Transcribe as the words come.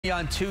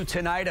On 2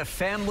 tonight, a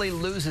family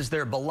loses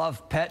their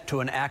beloved pet to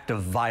an act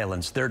of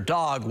violence. Their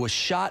dog was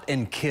shot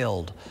and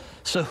killed.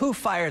 So who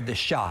fired the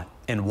shot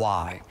and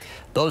why?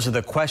 Those are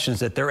the questions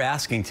that they're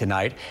asking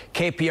tonight.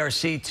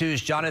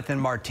 KPRC2's Jonathan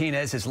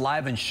Martinez is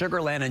live in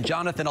Sugar Land. And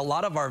Jonathan, a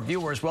lot of our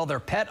viewers, well,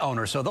 they're pet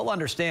owners, so they'll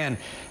understand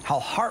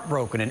how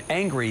heartbroken and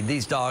angry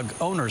these dog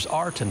owners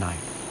are tonight.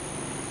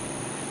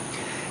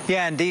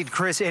 Yeah, indeed,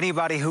 Chris,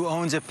 anybody who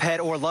owns a pet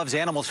or loves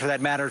animals for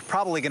that matter is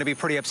probably going to be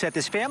pretty upset.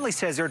 This family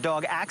says their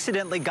dog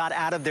accidentally got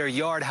out of their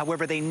yard.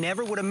 However, they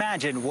never would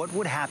imagine what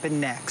would happen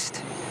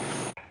next.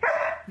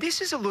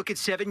 This is a look at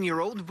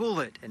 7-year-old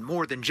Bullet. And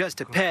more than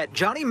just a pet,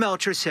 Johnny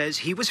Melcher says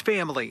he was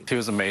family. He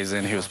was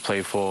amazing. He was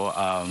playful.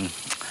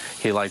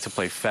 He liked to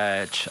play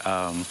fetch.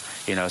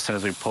 You know, as soon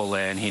as we pull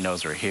in, he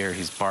knows we're here.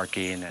 He's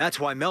barking. That's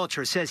why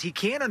Melcher says he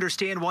can't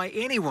understand why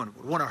anyone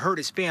would want to hurt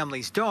his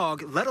family's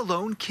dog, let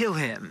alone kill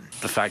him.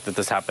 The fact that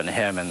this happened to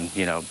him and,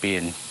 you know,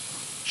 being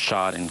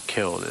shot and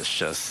killed is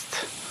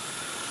just,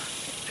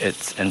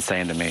 it's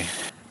insane to me.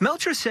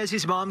 Melcher says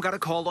his mom got a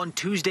call on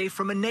Tuesday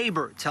from a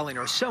neighbor telling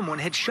her someone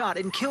had shot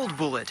and killed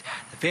Bullet.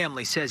 The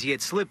family says he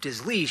had slipped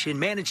his leash and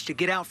managed to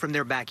get out from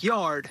their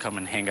backyard. Come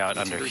and hang out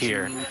under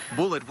here.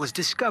 Bullet was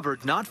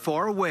discovered not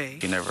far away.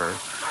 He never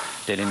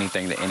did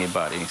anything to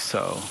anybody,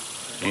 so,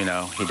 you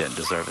know, he didn't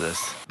deserve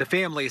this. The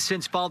family has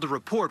since filed a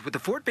report with the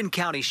Fort Bend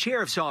County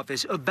Sheriff's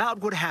Office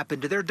about what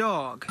happened to their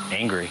dog.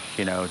 Angry,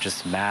 you know,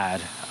 just mad.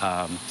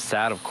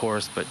 Sad, of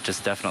course, but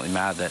just definitely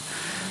mad that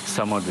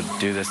someone would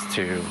do this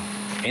to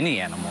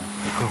any animal.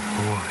 Oh,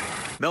 boy.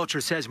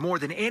 Melcher says more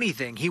than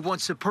anything, he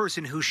wants the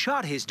person who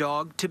shot his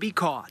dog to be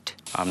caught.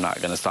 I'm not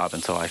going to stop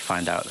until I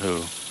find out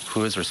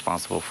who is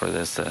responsible for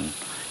this and,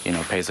 you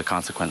know, pays the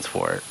consequence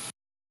for it.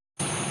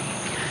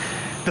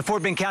 The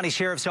Fort Bend County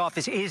Sheriff's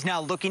Office is now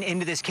looking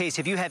into this case.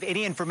 If you have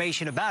any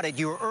information about it,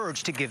 you are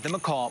urged to give them a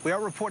call. We are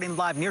reporting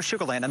live near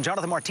Sugar Land. I'm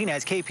Jonathan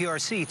Martinez,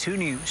 KPRC 2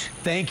 News.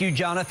 Thank you,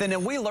 Jonathan.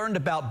 And we learned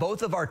about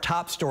both of our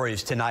top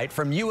stories tonight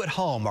from you at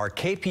home, our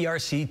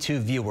KPRC2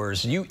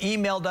 viewers. You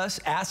emailed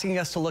us asking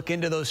us to look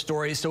into those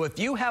stories. So if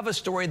you have a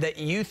story that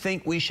you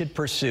think we should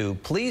pursue,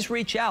 please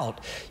reach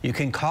out. You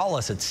can call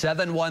us at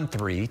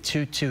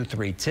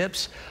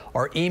 713-223-TIPS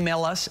or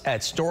email us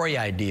at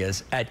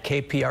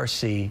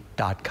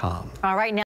storyideas@kprc.com. All right, now.